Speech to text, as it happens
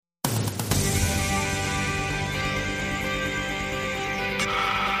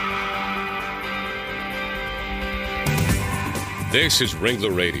This is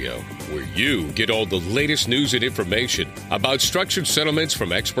Ringler Radio, where you get all the latest news and information about structured settlements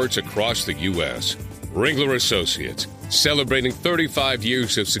from experts across the U.S. Ringler Associates, celebrating 35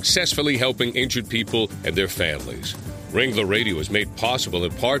 years of successfully helping injured people and their families. Ringler Radio is made possible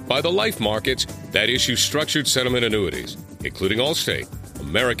in part by the life markets that issue structured settlement annuities, including Allstate,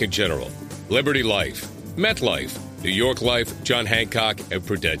 American General, Liberty Life, MetLife, New York Life, John Hancock, and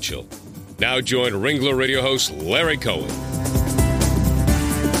Prudential. Now join Ringler Radio host Larry Cohen.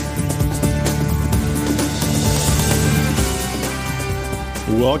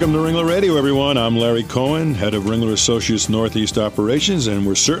 Welcome to Ringler Radio, everyone. I'm Larry Cohen, head of Ringler Associates Northeast Operations, and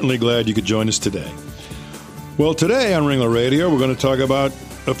we're certainly glad you could join us today. Well, today on Ringler Radio, we're going to talk about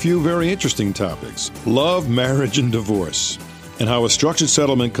a few very interesting topics: love, marriage, and divorce, and how a structured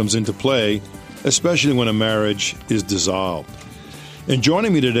settlement comes into play, especially when a marriage is dissolved. And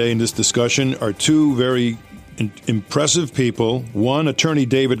joining me today in this discussion are two very impressive people. One, attorney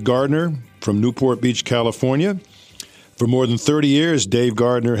David Gardner from Newport Beach, California. For more than 30 years, Dave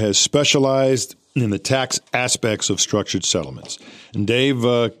Gardner has specialized in the tax aspects of structured settlements. And Dave,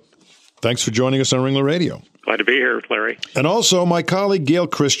 thanks for joining us on Ringler Radio. Glad to be here, Larry. And also my colleague, Gayle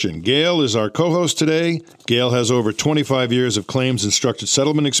Christen. Gayle is our co-host today. Gayle has over 25 years of claims and structured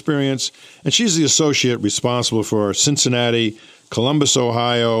settlement experience, and she's the associate responsible for our Cincinnati, Columbus,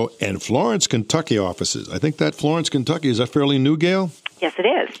 Ohio, and Florence, Kentucky offices. I think that Florence, Kentucky, is that fairly new, Gayle? Yes, it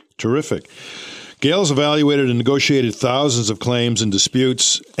is. Terrific. Gayle's evaluated and negotiated thousands of claims and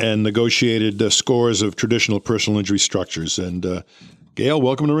disputes and negotiated scores of traditional personal injury structures. And Gayle,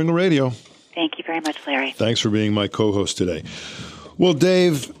 welcome to Ringler Radio. Thank you very much, Larry. Thanks for being my co-host today. Well,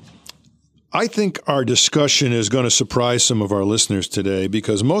 Dave, I think our discussion is going to surprise some of our listeners today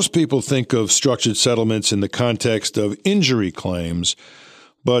because most people think of structured settlements in the context of injury claims.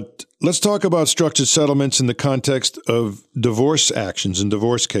 But let's talk about structured settlements in the context of divorce actions and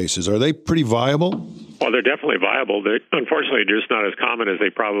divorce cases. Are they pretty viable? Well, they're definitely viable. They're unfortunately just not as common as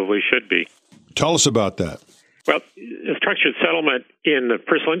they probably should be. Tell us about that. Well, a structured settlement in the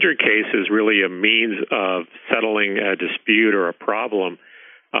personal injury case is really a means of settling a dispute or a problem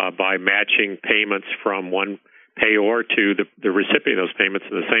by matching payments from one payor to the recipient of those payments.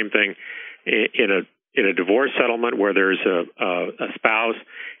 And the same thing in a divorce settlement where there's a spouse,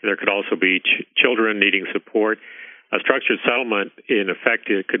 and there could also be children needing support. A structured settlement, in effect,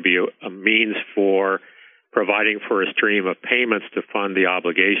 it could be a means for providing for a stream of payments to fund the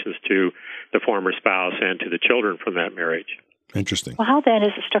obligations to the former spouse and to the children from that marriage. Interesting. Well, how then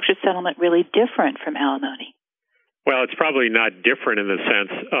is a structured settlement really different from alimony? Well, it's probably not different in the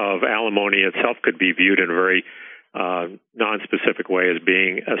sense of alimony itself could be viewed in a very non-specific way as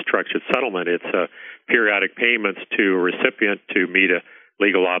being a structured settlement. It's periodic payments to a recipient to meet a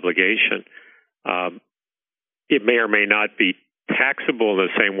legal obligation. It may or may not be taxable in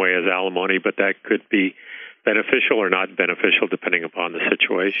the same way as alimony, but that could be beneficial or not beneficial depending upon the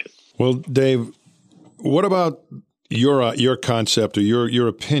situation. Well, Dave, what about your concept or your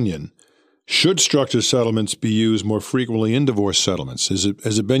opinion? Should structured settlements be used more frequently in divorce settlements? Has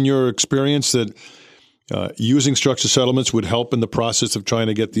it been your experience that using structured settlements would help in the process of trying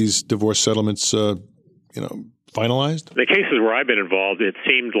to get these divorce settlements, finalized? The cases where I've been involved, it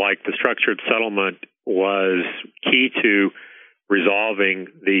seemed like the structured settlement was key to resolving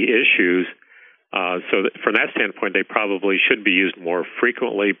the issues. So from that standpoint, they probably should be used more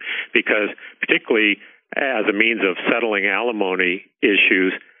frequently because particularly as a means of settling alimony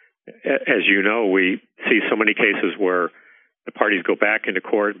issues, as you know, we see so many cases where the parties go back into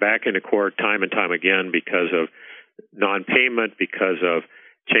court time and time again because of non-payment, because of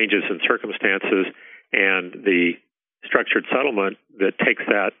changes in circumstances, and the structured settlement that takes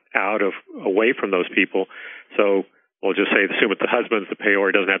that away from those people. So we'll just assume it's the husband's the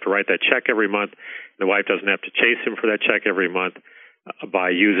payor, doesn't have to write that check every month. The wife doesn't have to chase him for that check every month. By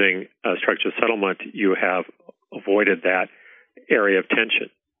using a structured settlement, you have avoided that area of tension.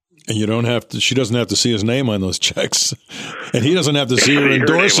 And she doesn't have to see his name on those checks. And he doesn't have to see her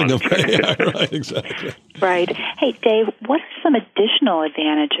endorsing them. Yeah, right, exactly. Right. Hey, Dave, what are some additional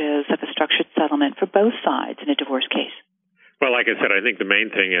advantages of a structured settlement for both sides in a divorce case? Well, like I said, I think the main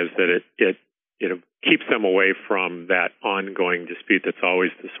thing is that it keeps them away from that ongoing dispute that's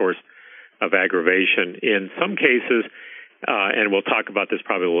always the source of aggravation. In some cases, and we'll talk about this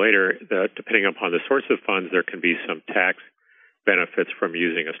probably later, depending upon the source of funds, there can be some tax benefits from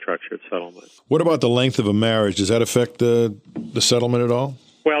using a structured settlement. What about the length of a marriage? Does that affect the settlement at all?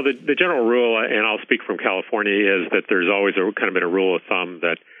 Well, the general rule, and I'll speak from California, is that there's always kind of been a rule of thumb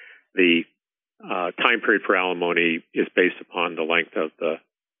that the time period for alimony is based upon the length of the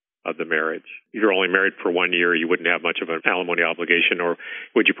of the marriage. If you're only married for 1 year, you wouldn't have much of an alimony obligation, or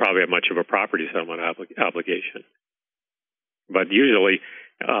would you probably have much of a property settlement obligation? But usually,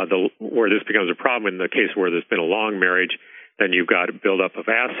 where this becomes a problem in the case where there's been a long marriage, then you've got a buildup of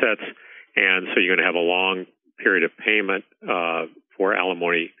assets, and so you're going to have a long period of payment for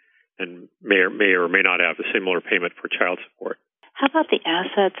alimony, and may or may not have a similar payment for child support. How about the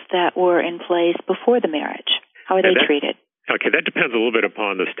assets that were in place before the marriage? How are they treated? Okay, that depends a little bit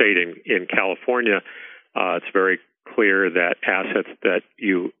upon the state. In California, it's very clear that assets that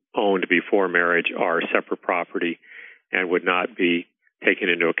you owned before marriage are separate property and would not be taken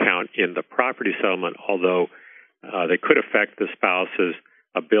into account in the property settlement, although they could affect the spouse's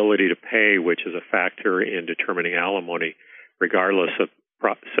ability to pay, which is a factor in determining alimony, regardless of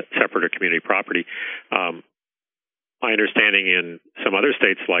separate or community property. My understanding in some other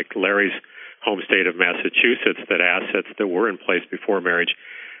states, like Larry's home state of Massachusetts, that assets that were in place before marriage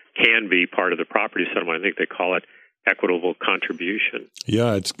can be part of the property settlement. I think they call it equitable contribution.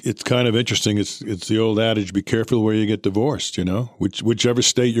 Yeah, it's kind of interesting. It's the old adage: be careful where you get divorced. Whichever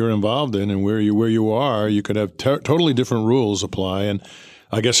state you're involved in and where you are, you could have totally different rules apply. And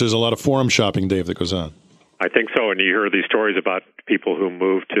I guess there's a lot of forum shopping, Dave, that goes on. I think so. And you hear these stories about people who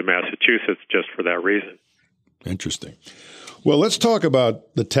moved to Massachusetts just for that reason. Interesting. Well, let's talk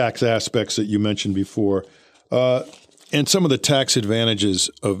about the tax aspects that you mentioned before, and some of the tax advantages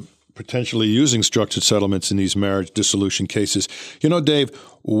of potentially using structured settlements in these marriage dissolution cases. Dave,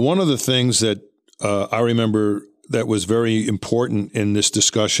 one of the things that I remember that was very important in this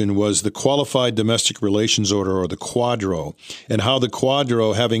discussion was the Qualified Domestic Relations Order, or the Quadro, and how the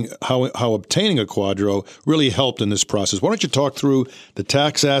Quadro, how obtaining a Quadro really helped in this process. Why don't you talk through the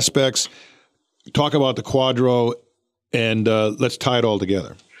tax aspects, talk about the Quadro, and let's tie it all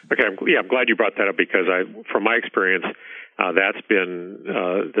together. Okay, I'm glad you brought that up, because from my experience, that's been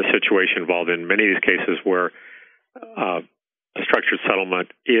the situation involved in many of these cases where a structured settlement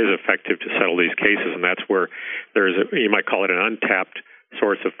is effective to settle these cases, and that's where you might call it an untapped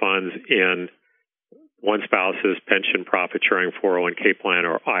source of funds in one spouse's pension, profit-sharing 401k plan,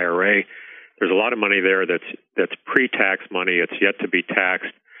 or IRA. There's a lot of money there that's pre-tax money. It's yet to be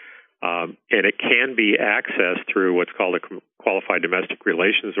taxed. And it can be accessed through what's called a Qualified Domestic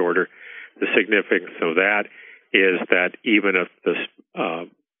Relations Order. The significance of that is that even if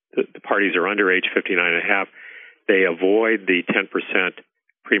the parties are under age 59 and a half, they avoid the 10%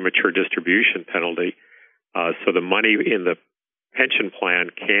 premature distribution penalty. So the money in the pension plan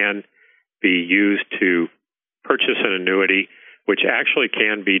can be used to purchase an annuity, which actually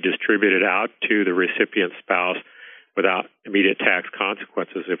can be distributed out to the recipient spouse without immediate tax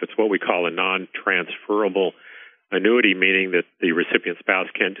consequences. If it's what we call a non-transferable annuity, meaning that the recipient spouse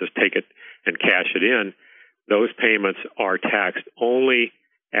can't just take it and cash it in, those payments are taxed only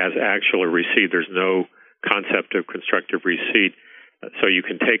as actually received. There's no concept of constructive receipt. So you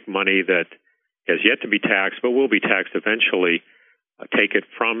can take money that has yet to be taxed but will be taxed eventually, take it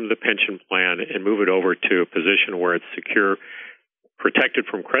from the pension plan and move it over to a position where it's secure, protected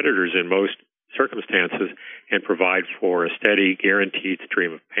from creditors in most circumstances, and provide for a steady, guaranteed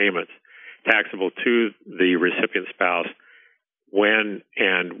stream of payments, taxable to the recipient spouse when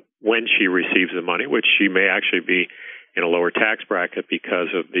she receives the money, which she may actually be in a lower tax bracket because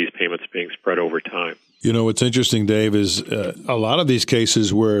of these payments being spread over time. What's interesting, Dave, is a lot of these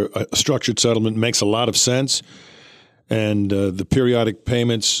cases where a structured settlement makes a lot of sense, and the periodic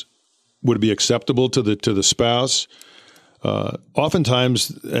payments would be acceptable to the spouse.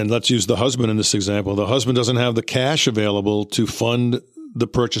 Oftentimes, and let's use the husband in this example, the husband doesn't have the cash available to fund the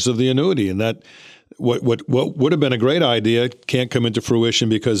purchase of the annuity, and that what would have been a great idea can't come into fruition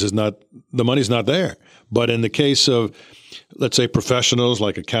because the money's not there. But in the case of, let's say, professionals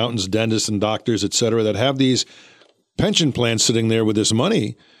like accountants, dentists, and doctors, et cetera, that have these pension plans sitting there with this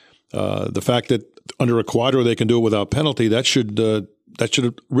money, the fact that under a Quadro they can do it without penalty, that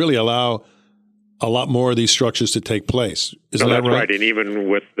should really allow a lot more of these structures to take place. Isn't that right? Right. And even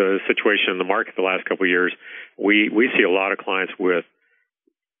with the situation in the market the last couple of years, we see a lot of clients with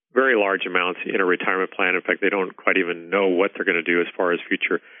very large amounts in a retirement plan. In fact, they don't quite even know what they're going to do as far as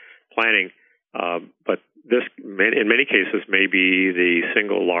future planning. But this, in many cases, may be the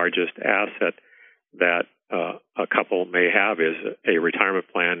single largest asset that a couple may have is a retirement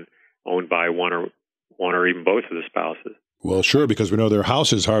plan owned by one or even both of the spouses. Well, sure, because we know their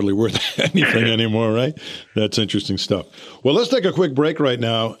house is hardly worth anything anymore, right? That's interesting stuff. Well, let's take a quick break right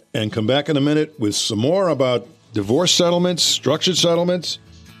now and come back in a minute with some more about divorce settlements, structured settlements,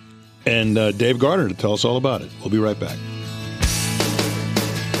 and Dave Gardner to tell us all about it. We'll be right back.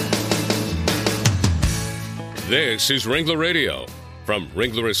 This is Ringler Radio. from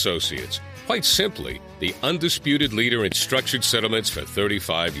Ringler Associates. Quite simply, the undisputed leader in structured settlements for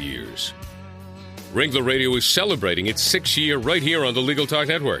 35 years. Ringler Radio is celebrating its 6th year right here on the Legal Talk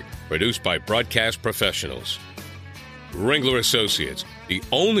Network, produced by broadcast professionals. Ringler Associates, the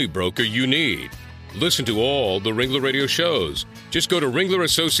only broker you need. Listen to all the Ringler Radio shows. Just go to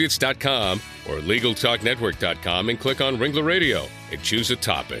ringlerassociates.com or LegalTalkNetwork.com and click on Ringler Radio and choose a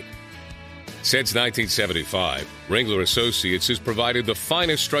topic. Since 1975, Ringler Associates has provided the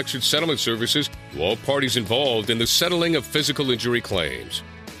finest structured settlement services to all parties involved in the settling of physical injury claims.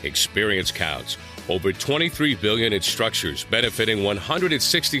 Experience counts. Over $23 billion in structures benefiting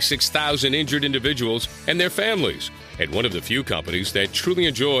 166,000 injured individuals and their families, and one of the few companies that truly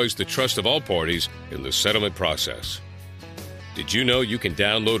enjoys the trust of all parties in the settlement process. Did you know you can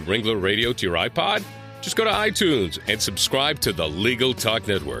download Ringler Radio to your iPod? Just go to iTunes and subscribe to the Legal Talk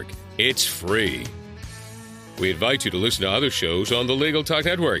Network. It's free. We invite you to listen to other shows on the Legal Talk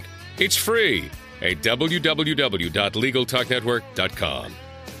Network. It's free at www.LegalTalkNetwork.com.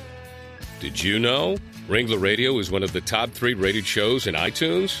 Did you know Ringler Radio is one of the top 3 rated shows in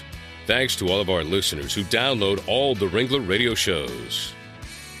iTunes? Thanks to all of our listeners who download all the Ringler Radio shows.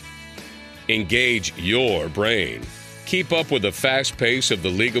 Engage your brain. Keep up with the fast pace of the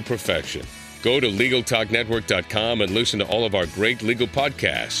legal profession. Go to LegalTalkNetwork.com and listen to all of our great legal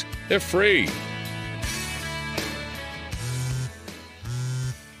podcasts. They're free.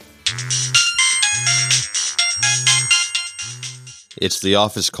 It's the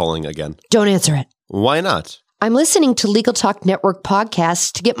office calling again. Don't answer it. Why not? I'm listening to Legal Talk Network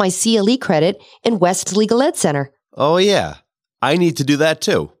podcasts to get my CLE credit in West Legal Ed Center. Oh, yeah. I need to do that,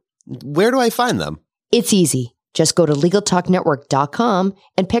 too. Where do I find them? It's easy. Just go to LegalTalkNetwork.com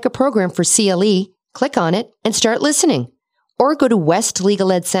and pick a program for CLE, click on it, and start listening. Or go to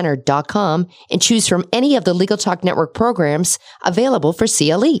WestLegalEdCenter.com and choose from any of the Legal Talk Network programs available for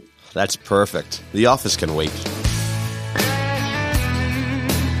CLE. That's perfect. The office can wait.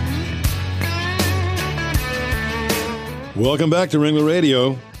 Welcome back to Ringler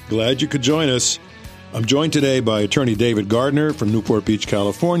Radio. Glad you could join us. I'm joined today by attorney David Gardner from Newport Beach,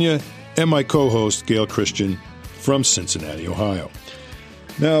 California, and my co-host, Gayle Christen from Cincinnati, Ohio.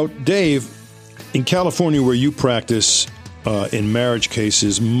 Now, Dave, in California where you practice in marriage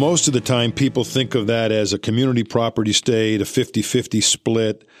cases, most of the time people think of that as a community property state, a 50-50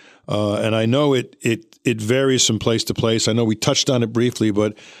 split. And I know it varies from place to place. I know we touched on it briefly,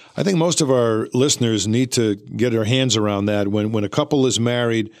 but I think most of our listeners need to get their hands around that. When a couple is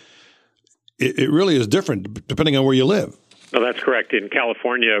married, it really is different depending on where you live. No, that's correct. In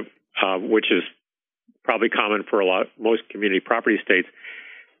California, which is probably common for most community property states,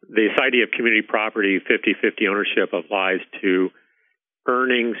 this idea of community property, 50-50 ownership applies to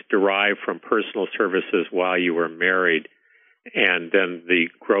earnings derived from personal services while you were married, and then the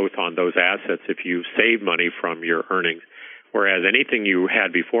growth on those assets if you save money from your earnings. Whereas anything you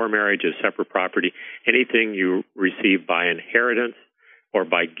had before marriage is separate property. Anything you receive by inheritance or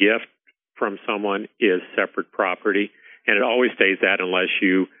by gift from someone is separate property. And it always stays that unless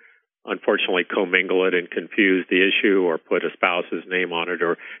you unfortunately commingle it and confuse the issue or put a spouse's name on it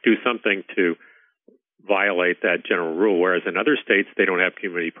or do something to violate that general rule. Whereas in other states, they don't have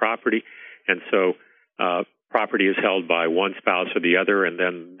community property. And so property is held by one spouse or the other, and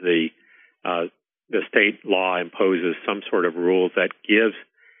then the state law imposes some sort of rule that gives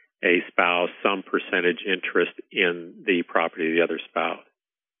a spouse some percentage interest in the property of the other spouse.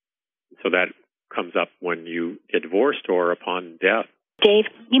 So that comes up when you get divorced or upon death. Dave,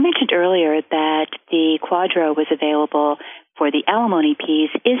 you mentioned earlier that the Quadro was available for the alimony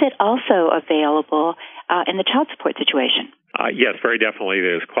piece. Is it also available in the child support situation? Yes, very definitely.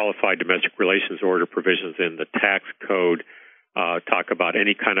 There's qualified domestic relations order provisions in the tax code talk about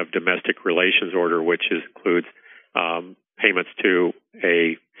any kind of domestic relations order, which includes payments to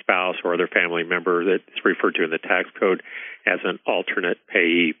a spouse or other family member that's referred to in the tax code as an alternate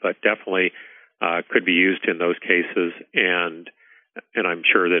payee, but definitely could be used in those cases. And I'm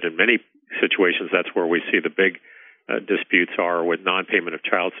sure that in many situations, that's where we see the big disputes are with non-payment of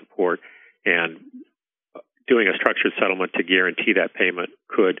child support, and doing a structured settlement to guarantee that payment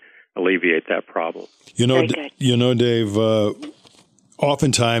could alleviate that problem. You know, Dave,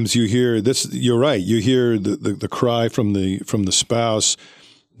 oftentimes you hear this. You're right. You hear the cry from the spouse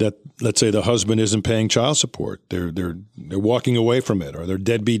that, let's say, the husband isn't paying child support. They're walking away from it, or they're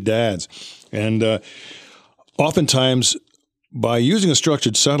deadbeat dads, and oftentimes, by using a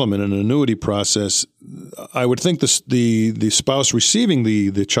structured settlement and an annuity process, I would think the spouse receiving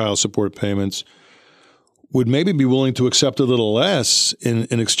the child support payments would maybe be willing to accept a little less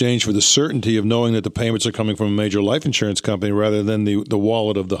in exchange for the certainty of knowing that the payments are coming from a major life insurance company rather than the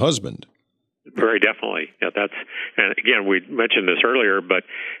wallet of the husband. Very definitely. Yeah, and again, we mentioned this earlier, but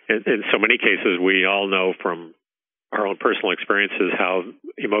in so many cases, we all know from our own personal experiences how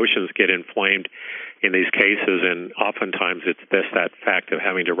emotions get inflamed in these cases, and oftentimes it's that fact of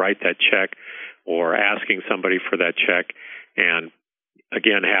having to write that check or asking somebody for that check, and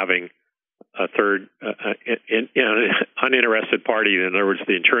again, having a third uninterested party, in other words,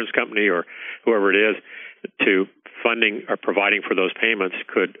 the insurance company or whoever it is, to funding or providing for those payments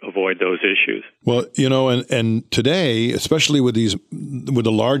could avoid those issues. Well, and today, especially with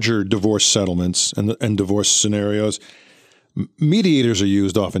the larger divorce settlements and divorce scenarios, mediators are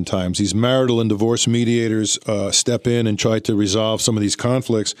used oftentimes. These marital and divorce mediators step in and try to resolve some of these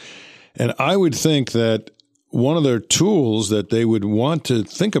conflicts. And I would think that one of their tools that they would want to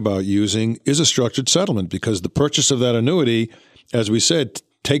think about using is a structured settlement, because the purchase of that annuity, as we said,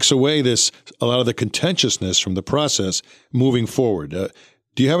 takes away a lot of the contentiousness from the process moving forward.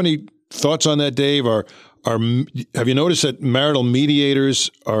 Do you have any thoughts on that, Dave? Have you noticed that marital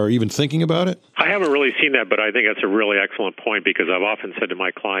mediators are even thinking about it? I haven't really seen that, but I think that's a really excellent point, because I've often said to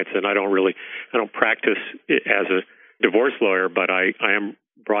my clients, and I don't practice as a divorce lawyer, but I am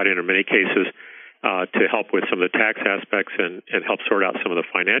brought in many cases to help with some of the tax aspects and help sort out some of the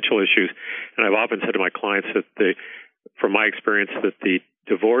financial issues. And I've often said to my clients that from my experience, that the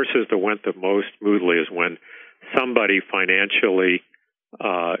divorces that went the most smoothly is when somebody financially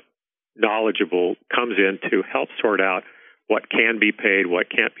knowledgeable comes in to help sort out what can be paid, what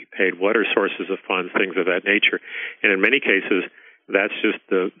can't be paid, what are sources of funds, things of that nature. And in many cases, that's just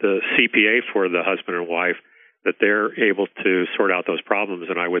the CPA for the husband and wife, that they're able to sort out those problems.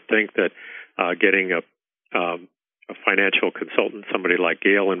 And I would think that getting a financial consultant, somebody like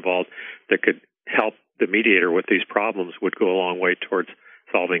Gayle, involved that could help the mediator with these problems would go a long way towards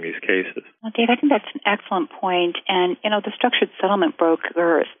solving these cases. Well, Dave, I think that's an excellent point. And, the structured settlement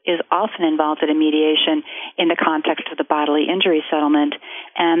broker is often involved in a mediation in the context of the bodily injury settlement.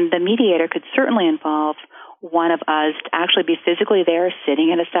 And the mediator could certainly involve one of us to actually be physically there,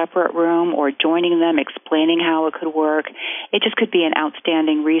 sitting in a separate room, or joining them, explaining how it could work. It just could be an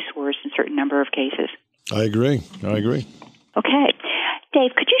outstanding resource in a certain number of cases. I agree. Okay.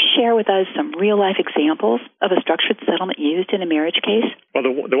 Dave, could you share with us some real-life examples of a structured settlement used in a marriage case? Well,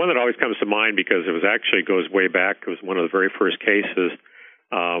 the one that always comes to mind, because it goes way back, it was one of the very first cases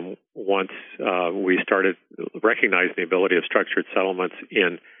once we started recognizing the ability of structured settlements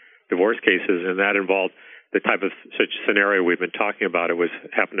in divorce cases, and that involved the type of such scenario we've been talking about. It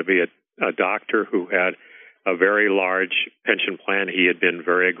happened to be a doctor who had a very large pension plan. He had been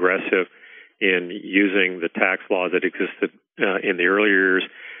very aggressive in using the tax law that existed in the earlier years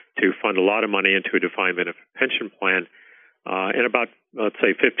to fund a lot of money into a defined benefit pension plan. And about, let's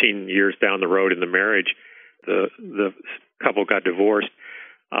say, 15 years down the road in the marriage, the couple got divorced.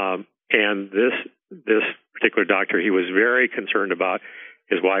 And this particular doctor, he was very concerned about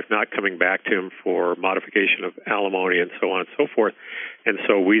his wife not coming back to him for modification of alimony and so on and so forth. And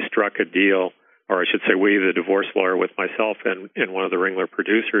so we struck a deal, or I should say we, the divorce lawyer, with myself and one of the Ringler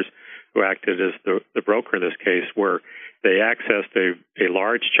producers who acted as the broker in this case, where they accessed a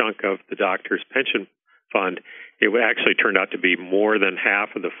large chunk of the doctor's pension fund. It actually turned out to be more than half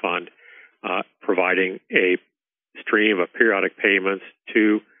of the fund, providing a stream of periodic payments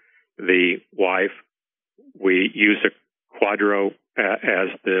to the wife. We used a quadro as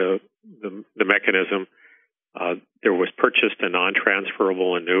the mechanism. There was purchased a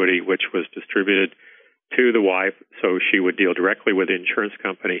non-transferable annuity, which was distributed to the wife, so she would deal directly with the insurance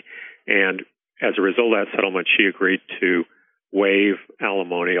company. And as a result of that settlement, she agreed to waive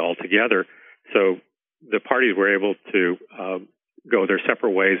alimony altogether. So the parties were able to go their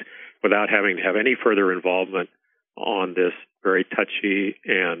separate ways without having to have any further involvement on this very touchy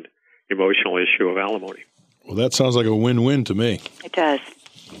and emotional issue of alimony. Well, that sounds like a win-win to me. It does.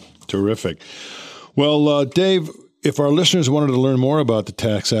 Terrific. Well, Dave, if our listeners wanted to learn more about the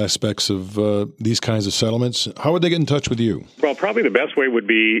tax aspects of these kinds of settlements, how would they get in touch with you? Well, probably the best way would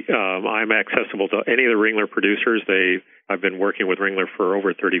be I'm accessible to any of the Ringler producers. I've been working with Ringler for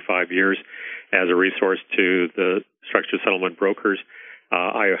over 35 years as a resource to the structured settlement brokers.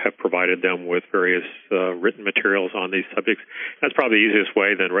 I have provided them with various written materials on these subjects. That's probably the easiest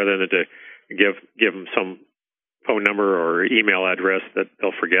way, then, rather than to give them some phone number or email address that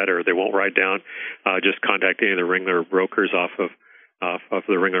they'll forget or they won't write down. Just contact any of the Ringler brokers off of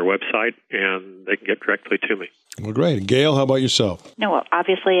the Ringler website, and they can get directly to me. Well, great. Gayle, how about yourself? No, well,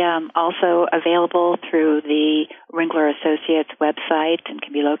 obviously also available through the Ringler Associates website and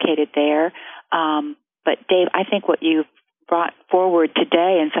can be located there. But Dave, I think what you've brought forward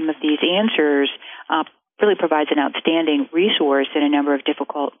today and some of these answers really provides an outstanding resource in a number of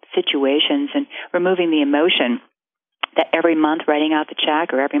difficult situations, and removing the emotion that every month writing out the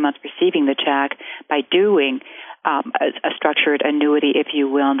check or every month receiving the check by doing a structured annuity, if you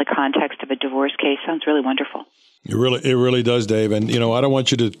will, in the context of a divorce case sounds really wonderful. It really does, Dave. And, I don't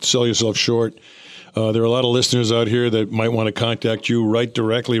want you to sell yourself short. There are a lot of listeners out here that might want to contact you right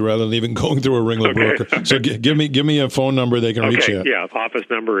directly rather than even going through a Ringler broker. So give me a phone number they can reach you at. Yeah, office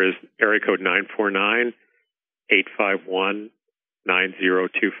number is area code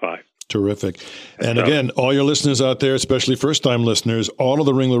 949-851-9025. Terrific. And again, all your listeners out there, especially first-time listeners, all of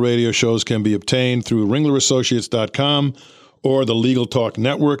the Ringler Radio shows can be obtained through ringlerassociates.com or the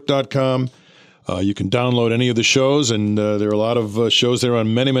LegalTalkNetwork.com. You can download any of the shows, and there are a lot of shows there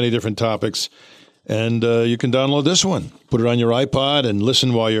on many, many different topics. And you can download this one, put it on your iPod, and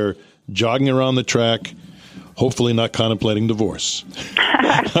listen while you're jogging around the track, hopefully not contemplating divorce.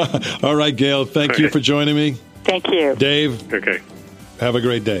 All right, Gayle, thank you for joining me. Thank you. Dave, okay. Have a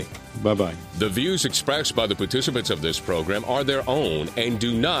great day. Bye-bye. The views expressed by the participants of this program are their own and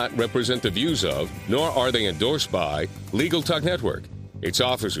do not represent the views of, nor are they endorsed by, Legal Talk Network, its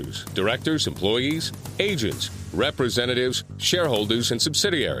officers, directors, employees, agents, representatives, shareholders, and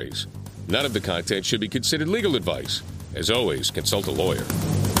subsidiaries. None of the content should be considered legal advice. As always, consult a lawyer.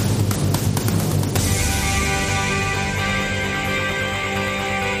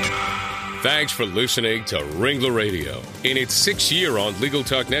 Thanks for listening to Ringler Radio. In its 6th year on Legal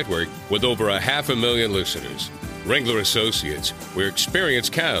Talk Network with over 500,000 listeners. Ringler Associates, where experience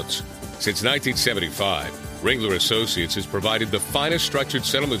counts. Since 1975, Ringler Associates has provided the finest structured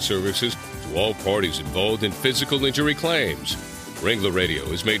settlement services to all parties involved in physical injury claims. Ringler Radio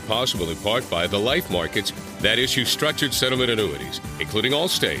is made possible in part by the life markets that issue structured settlement annuities, including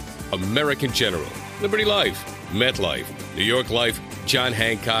Allstate, American General, Liberty Life, MetLife, New York Life, John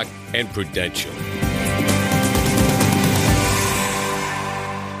Hancock, and Prudential.